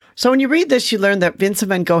So when you read this, you learn that Vincent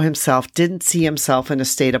van Gogh himself didn't see himself in a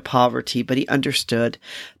state of poverty, but he understood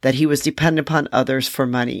that he was dependent upon others for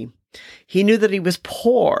money. He knew that he was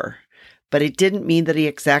poor, but it didn't mean that he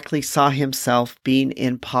exactly saw himself being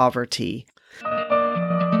in poverty.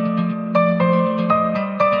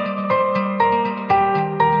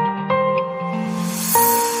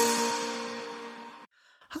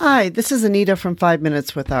 Hi, this is Anita from 5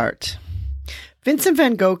 Minutes with Art. Vincent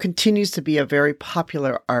van Gogh continues to be a very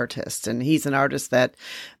popular artist, and he's an artist that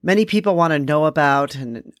many people want to know about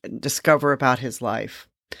and discover about his life.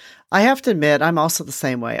 I have to admit, I'm also the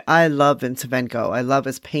same way. I love Vincent van Gogh. I love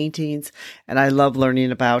his paintings, and I love learning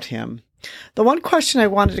about him. The one question I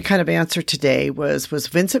wanted to kind of answer today was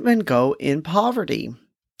Vincent van Gogh in poverty?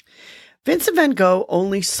 Vincent van Gogh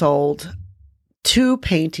only sold 2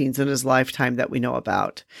 paintings in his lifetime that we know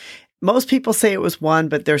about. Most people say it was one,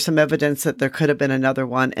 but there's some evidence that there could have been another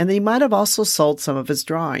one, and he might have also sold some of his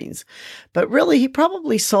drawings. But really, he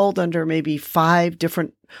probably sold under maybe 5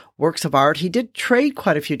 different works of art. He did trade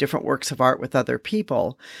quite a few different works of art with other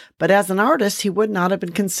people, but as an artist, he would not have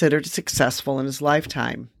been considered successful in his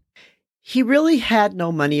lifetime. He really had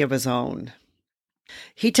no money of his own.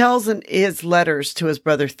 He tells in his letters to his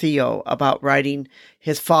brother Theo about writing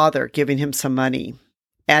his father giving him some money.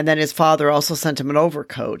 And then his father also sent him an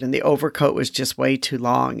overcoat, and the overcoat was just way too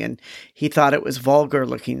long, and he thought it was vulgar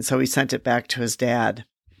looking, so he sent it back to his dad.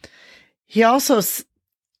 He also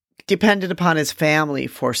depended upon his family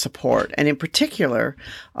for support, and in particular,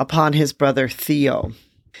 upon his brother Theo.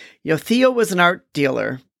 Theo was an art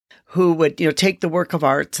dealer who would, take the work of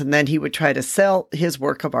arts, and then he would try to sell his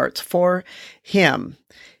work of arts for him.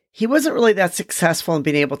 He wasn't really that successful in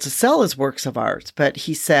being able to sell his works of art, but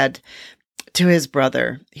he said to his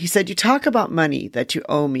brother, he said, "You talk about money that you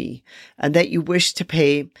owe me and that you wish to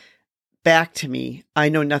pay back to me. I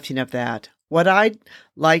know nothing of that. What I'd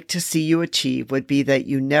like to see you achieve would be that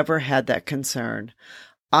you never had that concern.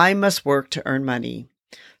 I must work to earn money.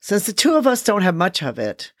 Since the 2 of us don't have much of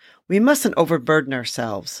it, we mustn't overburden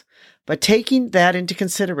ourselves. But taking that into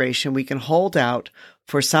consideration, we can hold out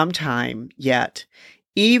for some time yet,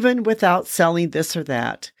 even without selling this or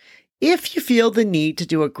that. If you feel the need to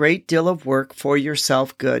do a great deal of work for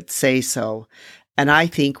yourself good, say so, and I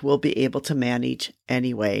think we'll be able to manage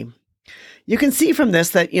anyway." You can see from this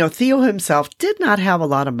that, Theo himself did not have a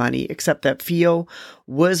lot of money, except that Theo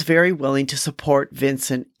was very willing to support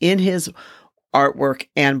Vincent in his artwork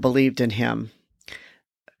and believed in him.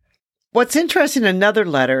 What's interesting, another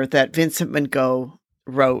letter that Vincent van Gogh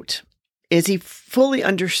wrote is he fully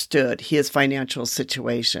understood his financial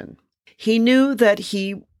situation. He knew that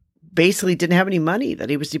he basically didn't have any money, that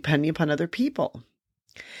he was depending upon other people.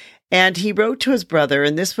 And he wrote to his brother,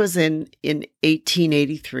 and this was in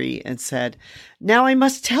 1883, and said, "Now I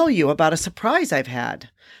must tell you about a surprise I've had.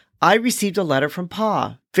 I received a letter from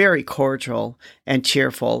Pa, very cordial and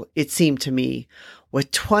cheerful, it seemed to me,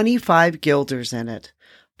 with 25 guilders in it.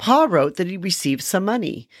 Pa wrote that he received some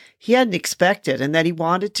money he hadn't expected and that he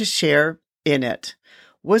wanted to share in it.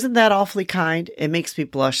 Wasn't that awfully kind? It makes me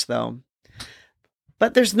blush, though.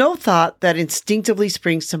 But there's no thought that instinctively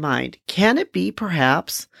springs to mind. Can it be,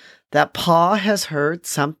 perhaps, that Pa has heard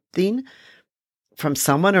something from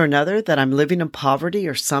someone or another that I'm living in poverty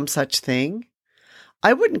or some such thing?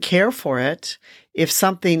 I wouldn't care for it if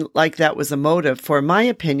something like that was a motive, for in my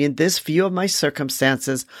opinion, this view of my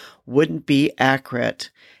circumstances wouldn't be accurate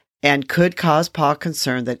and could cause Pa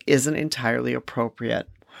concern that isn't entirely appropriate."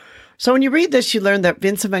 So when you read this, you learn that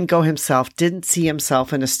Vincent van Gogh himself didn't see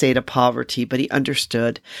himself in a state of poverty, but he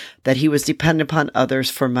understood that he was dependent upon others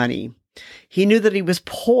for money. He knew that he was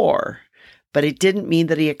poor, but it didn't mean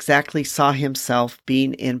that he exactly saw himself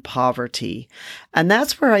being in poverty. And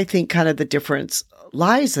that's where I think kind of the difference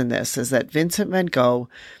lies in this, is that Vincent van Gogh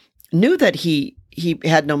knew that he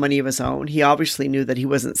had no money of his own. He obviously knew that he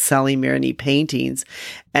wasn't selling many paintings,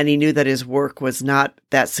 and he knew that his work was not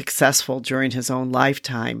that successful during his own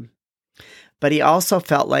lifetime. But he also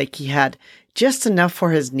felt like he had just enough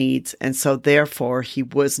for his needs, and so therefore he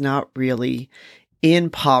was not really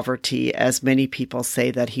in poverty, as many people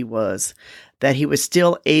say that he was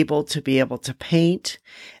still able to paint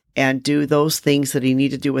and do those things that he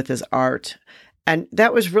needed to do with his art. And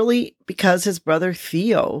that was really because his brother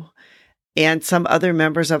Theo and some other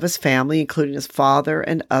members of his family, including his father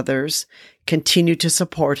and others, continued to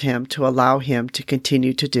support him to allow him to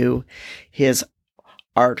continue to do his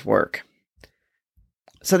artwork.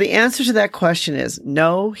 So the answer to that question is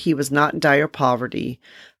no, he was not in dire poverty,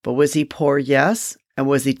 but was he poor? Yes. And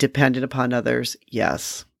was he dependent upon others?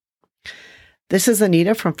 Yes. This is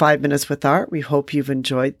Anita from 5 Minutes with Art. We hope you've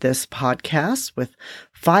enjoyed this podcast with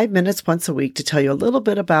 5 minutes once a week to tell you a little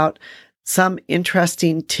bit about some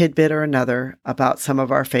interesting tidbit or another about some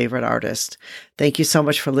of our favorite artists. Thank you so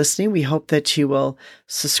much for listening. We hope that you will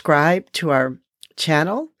subscribe to our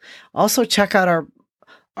channel. Also, check out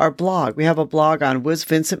our blog. We have a blog on Was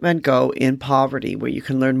Vincent van Gogh in Poverty, where you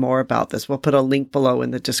can learn more about this. We'll put a link below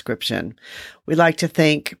in the description. We'd like to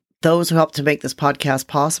thank those who helped to make this podcast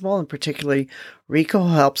possible, and particularly Rico,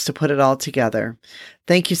 who helps to put it all together.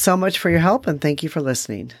 Thank you so much for your help, and thank you for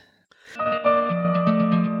listening.